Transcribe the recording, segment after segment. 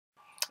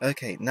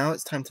Okay, now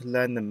it's time to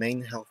learn the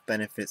main health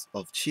benefits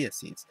of chia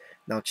seeds.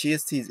 Now, chia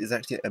seeds is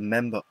actually a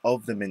member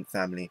of the mint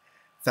family,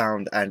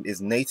 found and is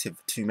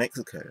native to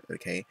Mexico,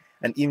 okay?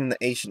 And even the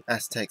ancient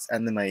Aztecs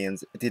and the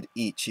Mayans did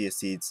eat chia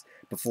seeds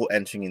before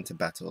entering into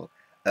battle.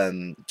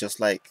 Just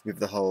like with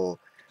the whole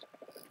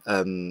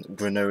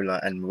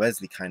granola and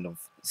muesli kind of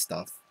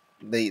stuff,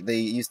 they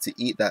used to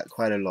eat that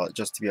quite a lot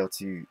just to be able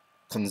to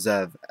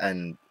conserve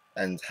and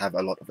have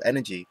a lot of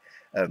energy,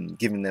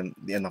 giving them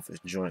enough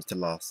endurance to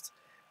last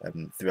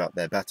throughout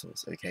their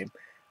battles. Okay,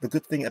 the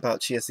good thing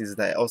about chia seeds is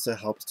that it also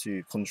helps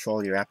to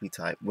control your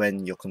appetite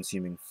when you're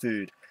consuming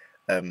food,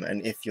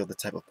 and if you're the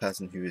type of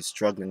person who is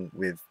struggling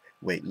with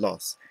weight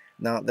loss.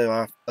 Now, there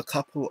are a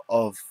couple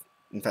of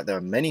in fact, there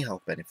are many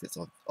health benefits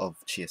of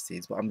chia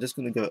seeds, but I'm just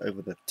going to go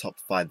over the top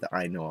 5 that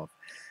I know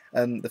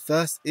of. The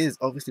first is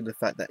obviously the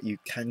fact that you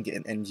can get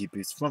an energy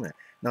boost from it.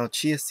 Now,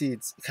 chia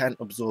seeds can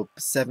absorb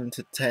 7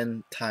 to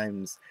 10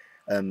 times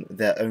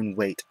their own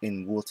weight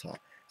in water.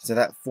 So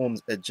that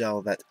forms a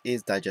gel that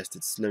is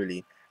digested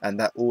slowly, and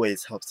that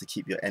always helps to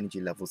keep your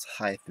energy levels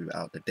high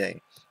throughout the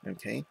day.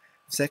 Okay.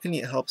 Secondly,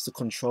 it helps to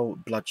control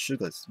blood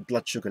sugar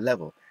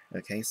level.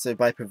 Okay, so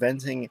by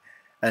preventing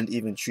and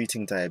even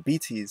treating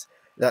diabetes,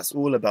 that's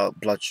all about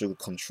blood sugar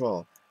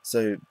control.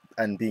 So,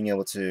 and being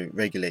able to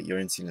regulate your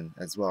insulin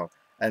as well.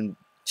 And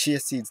chia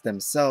seeds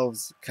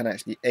themselves can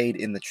actually aid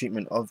in the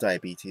treatment of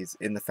diabetes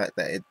in the fact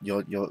that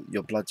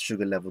your blood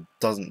sugar level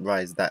doesn't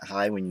rise that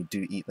high when you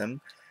do eat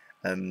them.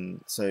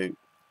 So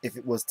if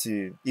it was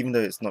to, even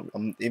though it's not,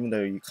 even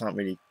though you can't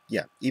really,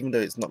 yeah, even though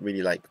it's not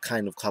really like the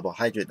kind of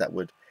carbohydrate that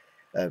would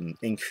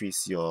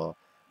increase your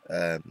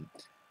um,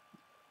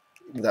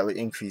 that would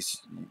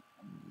increase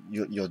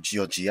your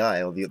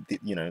GI or the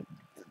you know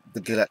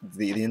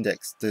the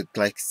index, the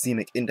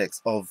glycemic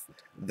index of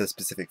the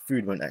specific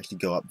food won't actually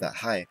go up that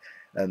high,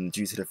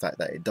 due to the fact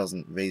that it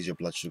doesn't raise your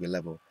blood sugar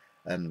level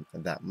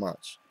that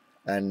much.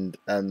 And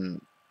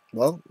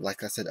well,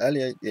 like I said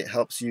earlier, it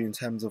helps you in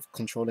terms of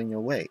controlling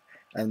your weight,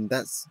 and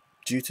that's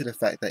due to the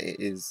fact that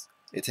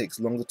it takes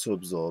longer to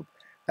absorb,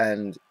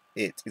 and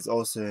it is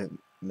also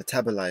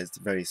metabolized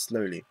very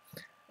slowly.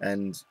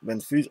 And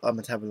when foods are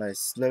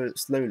metabolized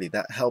slowly,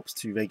 that helps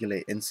to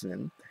regulate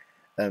insulin,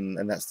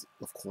 and that's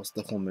of course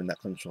the hormone that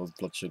controls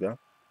blood sugar,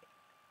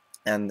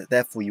 and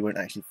therefore you won't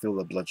actually feel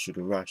the blood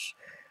sugar rush,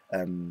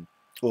 um,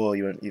 or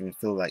you won't even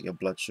feel like your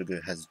blood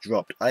sugar has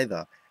dropped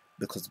either,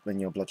 because when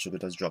your blood sugar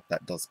does drop,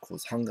 that does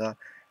cause hunger,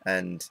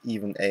 and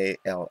even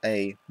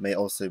ALA may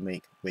also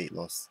make weight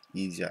loss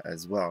easier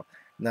as well.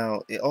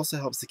 Now, it also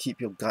helps to keep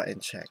your gut in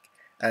check,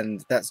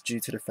 and that's due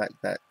to the fact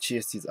that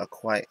chia seeds are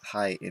quite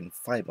high in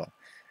fiber,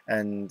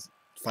 and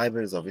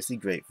fiber is obviously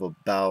great for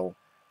bowel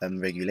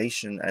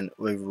regulation and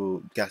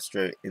overall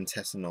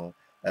gastrointestinal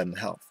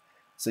health.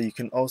 So you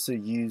can also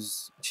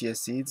use chia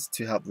seeds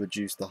to help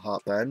reduce the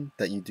heartburn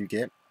that you do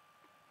get.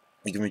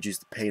 You can reduce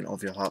the pain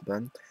of your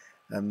heartburn.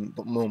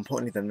 But more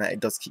importantly than that, it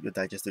does keep your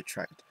digestive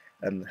tract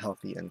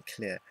healthy and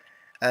clear.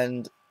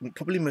 And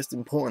probably most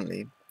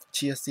importantly,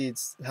 chia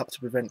seeds help to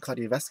prevent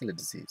cardiovascular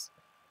disease.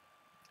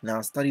 Now,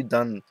 a study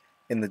done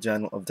in the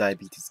Journal of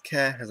Diabetes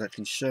Care has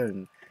actually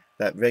shown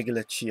that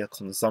regular chia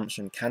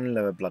consumption can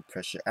lower blood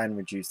pressure and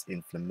reduce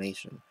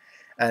inflammation.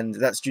 And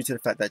that's due to the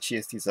fact that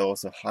chia seeds are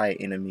also high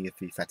in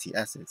omega-3 fatty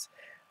acids.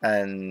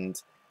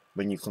 And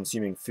when you're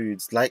consuming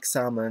foods like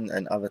salmon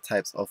and other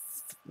types of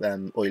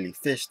oily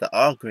fish that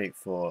are great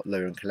for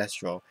lowering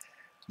cholesterol,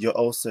 you're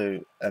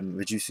also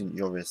reducing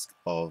your risk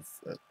of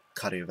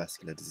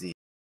cardiovascular disease.